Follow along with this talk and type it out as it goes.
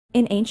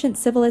In ancient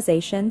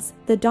civilizations,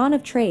 the dawn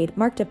of trade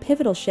marked a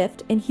pivotal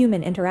shift in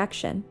human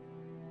interaction.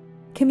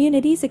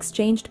 Communities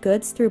exchanged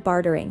goods through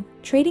bartering,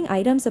 trading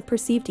items of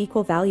perceived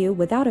equal value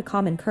without a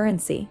common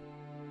currency.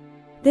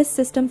 This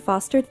system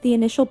fostered the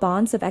initial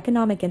bonds of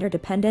economic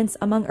interdependence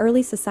among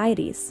early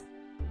societies.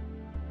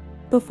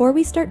 Before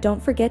we start,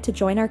 don't forget to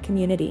join our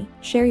community,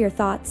 share your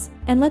thoughts,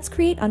 and let's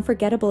create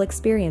unforgettable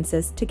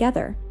experiences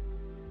together.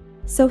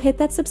 So hit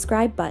that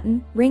subscribe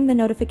button, ring the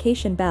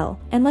notification bell,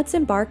 and let's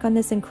embark on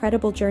this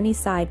incredible journey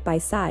side by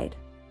side.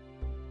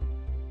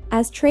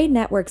 As trade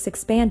networks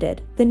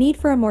expanded, the need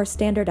for a more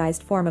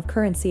standardized form of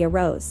currency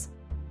arose.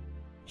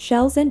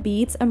 Shells and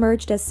beads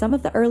emerged as some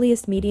of the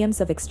earliest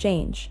mediums of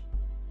exchange.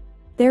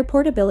 Their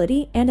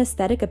portability and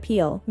aesthetic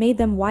appeal made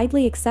them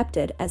widely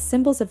accepted as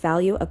symbols of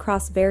value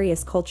across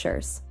various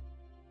cultures.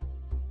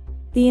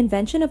 The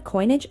invention of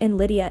coinage in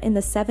Lydia in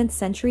the 7th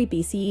century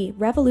BCE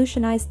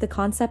revolutionized the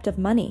concept of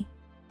money.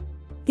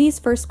 These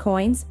first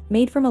coins,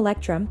 made from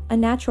electrum, a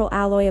natural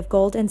alloy of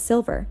gold and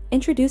silver,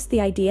 introduced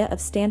the idea of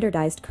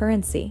standardized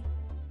currency.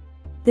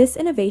 This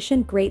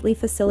innovation greatly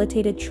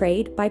facilitated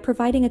trade by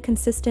providing a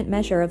consistent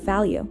measure of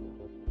value.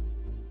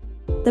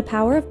 The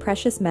power of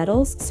precious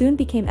metals soon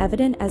became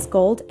evident as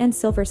gold and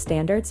silver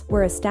standards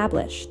were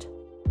established.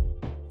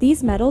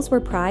 These metals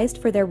were prized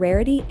for their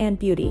rarity and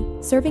beauty,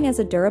 serving as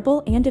a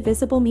durable and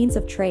divisible means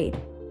of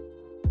trade.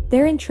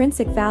 Their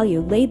intrinsic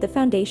value laid the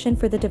foundation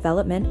for the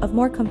development of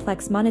more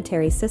complex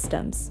monetary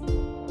systems.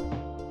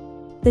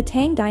 The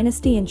Tang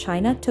dynasty in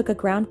China took a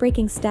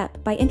groundbreaking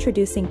step by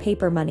introducing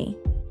paper money.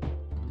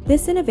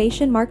 This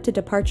innovation marked a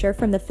departure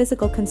from the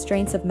physical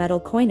constraints of metal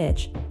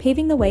coinage,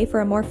 paving the way for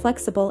a more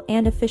flexible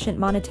and efficient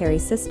monetary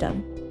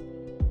system.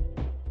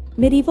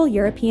 Medieval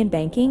European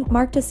banking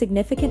marked a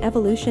significant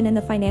evolution in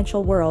the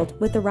financial world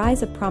with the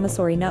rise of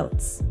promissory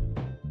notes.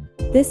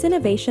 This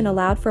innovation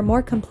allowed for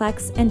more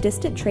complex and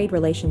distant trade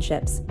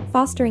relationships,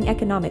 fostering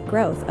economic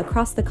growth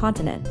across the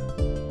continent.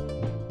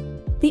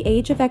 The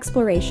Age of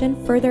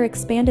Exploration further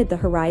expanded the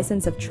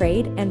horizons of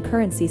trade and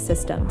currency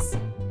systems.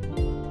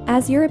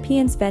 As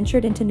Europeans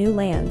ventured into new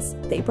lands,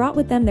 they brought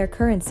with them their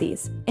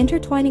currencies,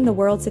 intertwining the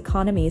world's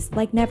economies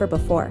like never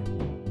before.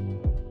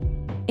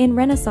 In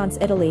Renaissance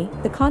Italy,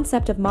 the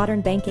concept of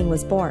modern banking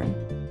was born.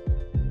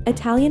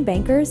 Italian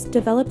bankers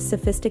developed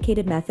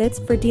sophisticated methods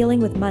for dealing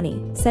with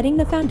money, setting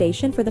the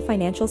foundation for the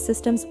financial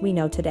systems we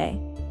know today.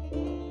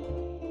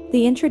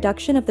 The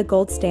introduction of the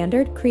gold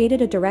standard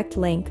created a direct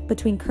link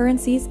between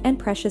currencies and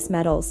precious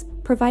metals,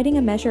 providing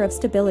a measure of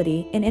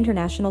stability in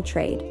international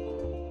trade.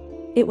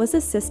 It was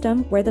a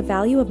system where the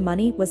value of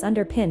money was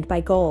underpinned by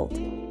gold.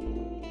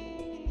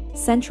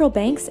 Central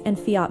banks and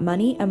fiat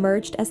money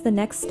emerged as the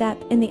next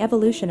step in the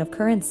evolution of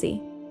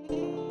currency.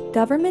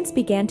 Governments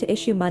began to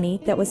issue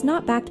money that was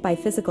not backed by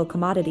physical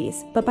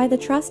commodities, but by the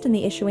trust in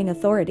the issuing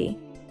authority.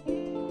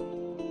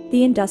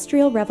 The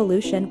Industrial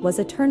Revolution was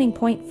a turning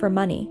point for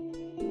money.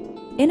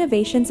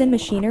 Innovations in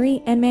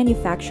machinery and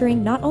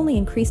manufacturing not only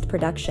increased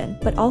production,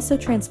 but also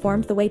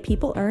transformed the way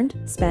people earned,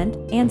 spent,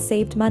 and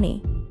saved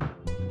money.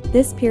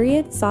 This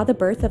period saw the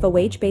birth of a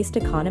wage-based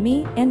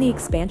economy and the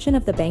expansion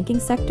of the banking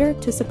sector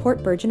to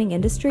support burgeoning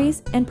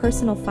industries and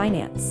personal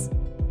finance.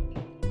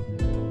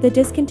 The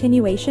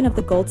discontinuation of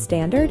the gold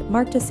standard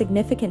marked a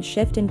significant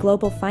shift in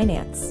global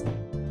finance.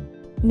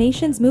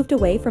 Nations moved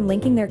away from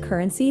linking their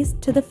currencies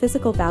to the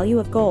physical value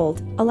of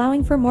gold,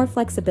 allowing for more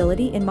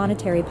flexibility in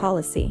monetary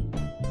policy.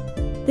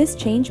 This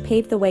change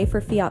paved the way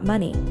for fiat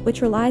money,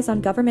 which relies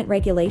on government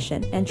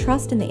regulation and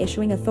trust in the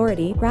issuing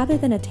authority rather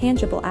than a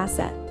tangible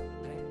asset.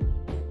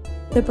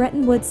 The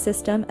Bretton Woods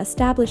system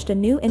established a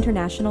new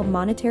international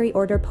monetary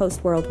order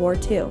post-World War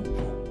II.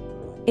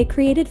 It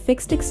created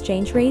fixed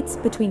exchange rates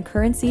between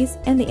currencies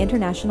and the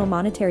International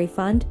Monetary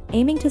Fund,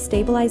 aiming to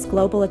stabilize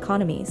global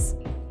economies.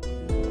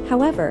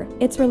 However,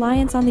 its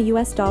reliance on the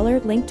US dollar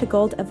linked to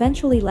gold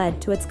eventually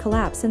led to its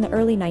collapse in the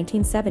early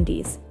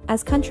 1970s,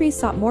 as countries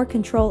sought more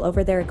control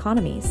over their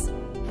economies.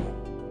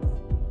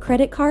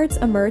 Credit cards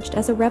emerged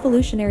as a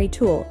revolutionary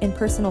tool in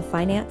personal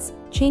finance,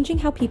 changing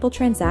how people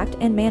transact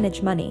and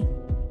manage money.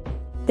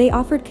 They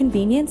offered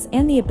convenience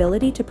and the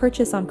ability to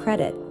purchase on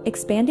credit,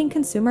 expanding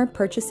consumer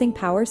purchasing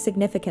power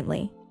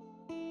significantly.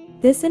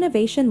 This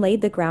innovation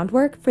laid the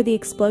groundwork for the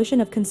explosion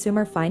of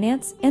consumer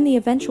finance and the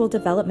eventual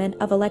development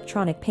of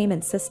electronic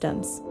payment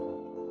systems.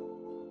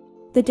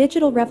 The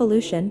digital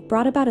revolution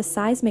brought about a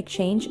seismic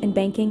change in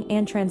banking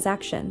and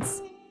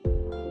transactions.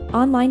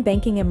 Online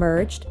banking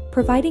emerged,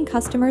 providing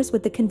customers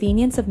with the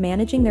convenience of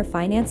managing their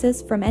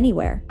finances from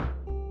anywhere.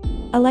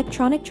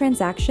 Electronic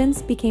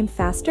transactions became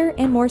faster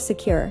and more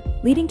secure,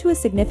 leading to a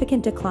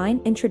significant decline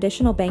in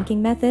traditional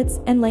banking methods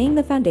and laying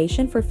the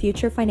foundation for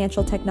future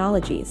financial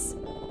technologies.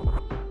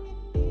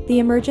 The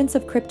emergence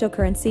of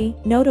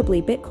cryptocurrency,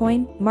 notably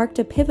Bitcoin, marked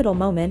a pivotal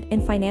moment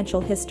in financial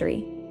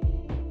history.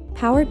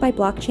 Powered by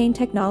blockchain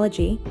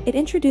technology, it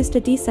introduced a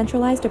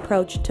decentralized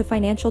approach to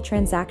financial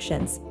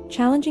transactions,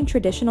 challenging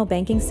traditional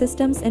banking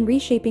systems and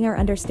reshaping our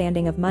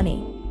understanding of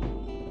money.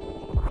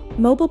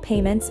 Mobile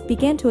payments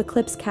began to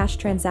eclipse cash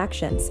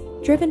transactions,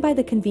 driven by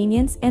the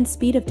convenience and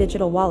speed of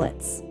digital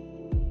wallets.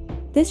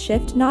 This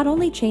shift not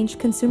only changed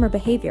consumer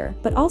behavior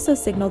but also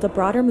signaled a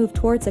broader move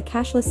towards a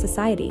cashless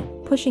society,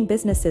 pushing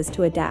businesses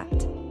to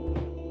adapt.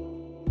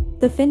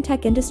 The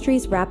fintech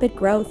industry's rapid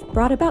growth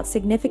brought about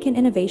significant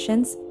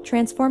innovations,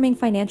 transforming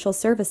financial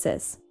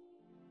services.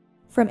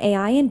 From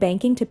AI in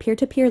banking to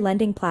peer-to-peer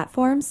lending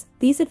platforms,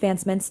 these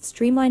advancements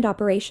streamlined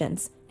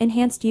operations,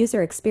 enhanced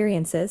user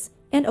experiences,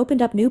 and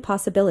opened up new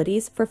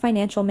possibilities for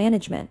financial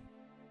management.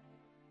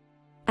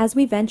 As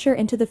we venture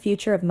into the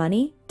future of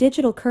money,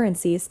 digital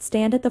currencies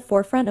stand at the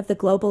forefront of the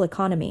global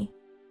economy.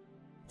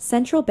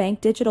 Central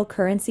bank digital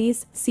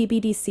currencies,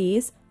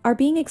 CBDCs, are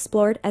being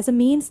explored as a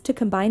means to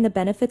combine the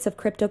benefits of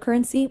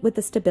cryptocurrency with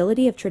the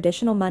stability of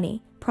traditional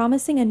money,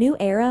 promising a new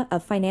era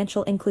of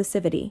financial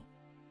inclusivity.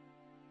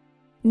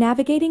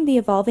 Navigating the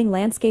evolving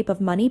landscape of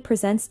money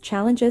presents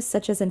challenges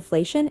such as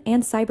inflation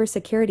and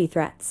cybersecurity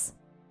threats.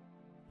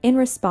 In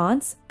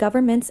response,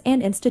 governments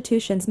and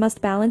institutions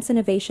must balance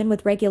innovation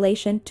with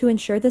regulation to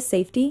ensure the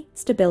safety,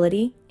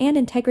 stability, and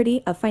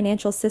integrity of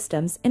financial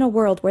systems in a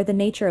world where the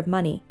nature of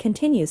money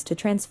continues to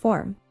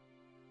transform.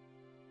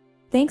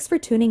 Thanks for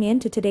tuning in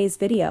to today's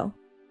video.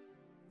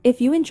 If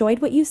you enjoyed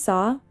what you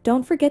saw,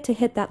 don't forget to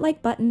hit that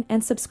like button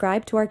and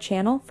subscribe to our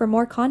channel for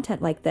more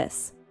content like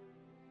this.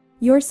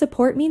 Your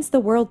support means the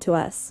world to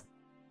us.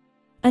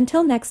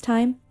 Until next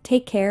time,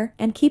 take care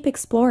and keep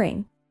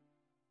exploring.